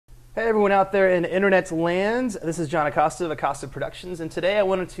Hey everyone out there in internet land, this is John Acosta of Acosta Productions, and today I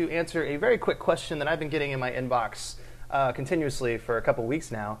wanted to answer a very quick question that I've been getting in my inbox continuously for a couple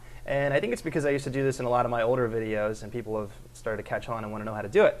weeks now, and I think it's because I used to do this in a lot of my older videos and people have started to catch on and want to know how to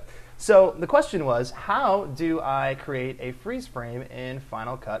do it. So the question was, how do I create a freeze frame in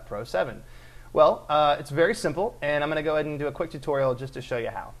Final Cut Pro 7? Well, it's very simple, and I'm going to go ahead and do a quick tutorial just to show you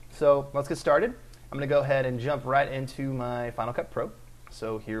how. So let's get started. I'm going to go ahead and jump right into my Final Cut Pro.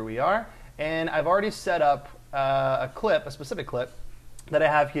 So here we are, and I've already set up a specific clip that I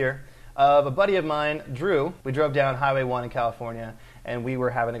have here of a buddy of mine, Drew. We drove down Highway 1 in California, and we were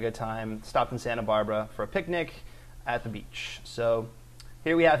having a good time, stopped in Santa Barbara for a picnic at the beach. So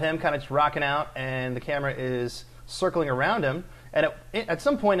here we have him kind of rocking out, and the camera is circling around him. And at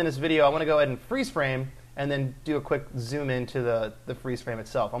some point in this video, I want to go ahead and freeze frame and then do a quick zoom into the freeze frame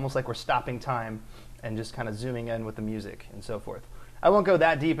itself, almost like we're stopping time and just kind of zooming in with the music and so forth. I won't go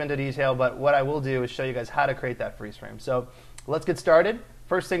that deep into detail, but what I will do is show you guys how to create that freeze frame. So let's get started.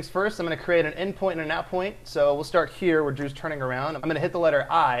 First things first, I'm going to create an in point and an out point. So we'll start here where Drew's turning around. I'm going to hit the letter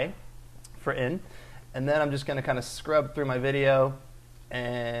I for in, and then I'm just going to kind of scrub through my video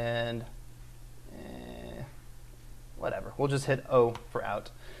and whatever. We'll just hit O for out.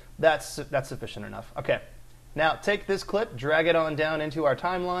 That's sufficient enough. Okay. Now take this clip, drag it on down into our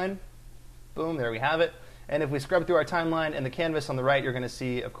timeline. Boom, there we have it. And if we scrub through our timeline and the canvas on the right, you're going to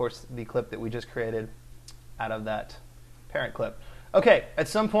see, of course, the clip that we just created out of that parent clip. Okay, at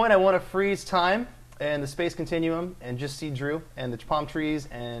some point I want to freeze time and the space continuum and just see Drew and the palm trees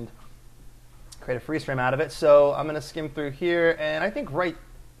and create a freeze frame out of it. So I'm going to skim through here, and I think right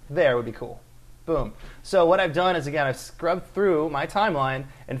there would be cool. Boom. So what I've done is, again, I've scrubbed through my timeline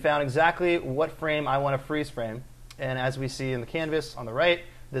and found exactly what frame I want to freeze frame. And as we see in the canvas on the right,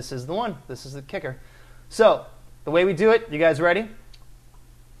 this is the one. This is the kicker. So the way we do it, you guys ready?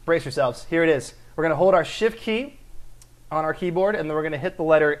 Brace yourselves. Here it is. We're going to hold our Shift key on our keyboard, and then we're going to hit the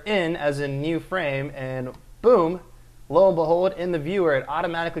letter N as in new frame, and boom, lo and behold, in the viewer, it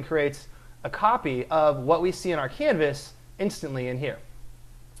automatically creates a copy of what we see in our canvas instantly in here.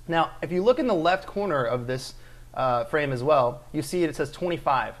 Now, if you look in the left corner of this frame as well, you see it says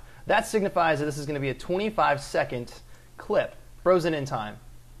 25. That signifies that this is going to be a 25-second clip, frozen in time,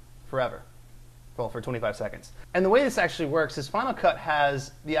 forever. Well, for 25 seconds. And the way this actually works is Final Cut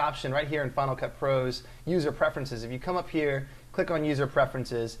has the option right here in Final Cut Pro's User Preferences. If you come up here, click on User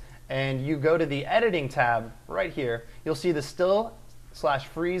Preferences, and you go to the Editing tab right here, you'll see the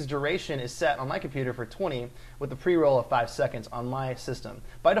still/freeze duration is set on my computer for 20 with a pre-roll of 5 seconds on my system.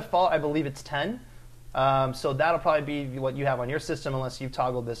 By default, I believe it's 10, so that'll probably be what you have on your system unless you've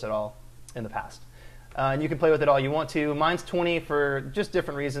toggled this at all in the past. And you can play with it all you want to. Mine's 20 for just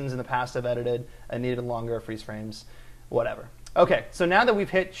different reasons. In the past I've edited and needed longer freeze frames, whatever. Okay, so now that we've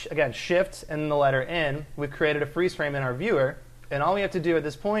hit, again, Shift and the letter N, we've created a freeze frame in our viewer, and all we have to do at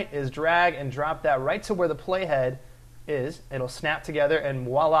this point is drag and drop that right to where the playhead is. It'll snap together, and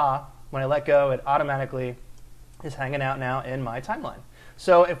voila, when I let go, it automatically is hanging out now in my timeline.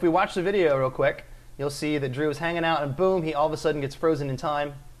 So if we watch the video real quick, you'll see that Drew is hanging out, and boom, he all of a sudden gets frozen in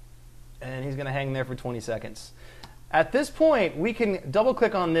time, and he's going to hang there for 20 seconds. At this point, we can double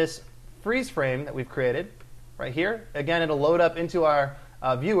click on this freeze frame that we've created right here. Again, it'll load up into our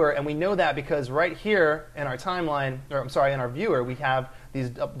viewer, and we know that because right here in our timeline, or I'm sorry, in our viewer, we have these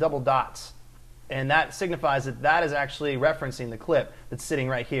double dots. And that signifies that that is actually referencing the clip that's sitting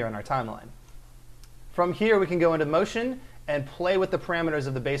right here in our timeline. From here, we can go into motion and play with the parameters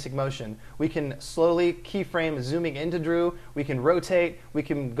of the basic motion. We can slowly keyframe zooming into Drew. We can rotate. We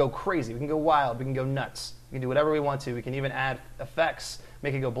can go crazy. We can go wild. We can go nuts. We can do whatever we want to. We can even add effects,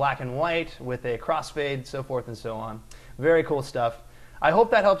 make it go black and white with a crossfade, so forth and so on. Very cool stuff. I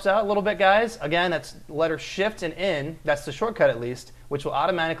hope that helps out a little bit, guys. Again, that's letter Shift and N. That's the shortcut, at least, which will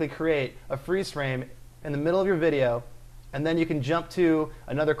automatically create a freeze frame in the middle of your video. And then you can jump to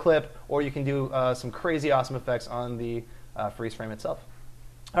another clip, or you can do some crazy awesome effects on the freeze frame itself.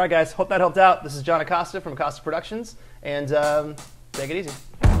 All right, guys, hope that helped out. This is John Acosta from Acosta Productions, and take it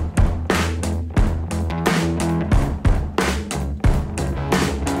easy.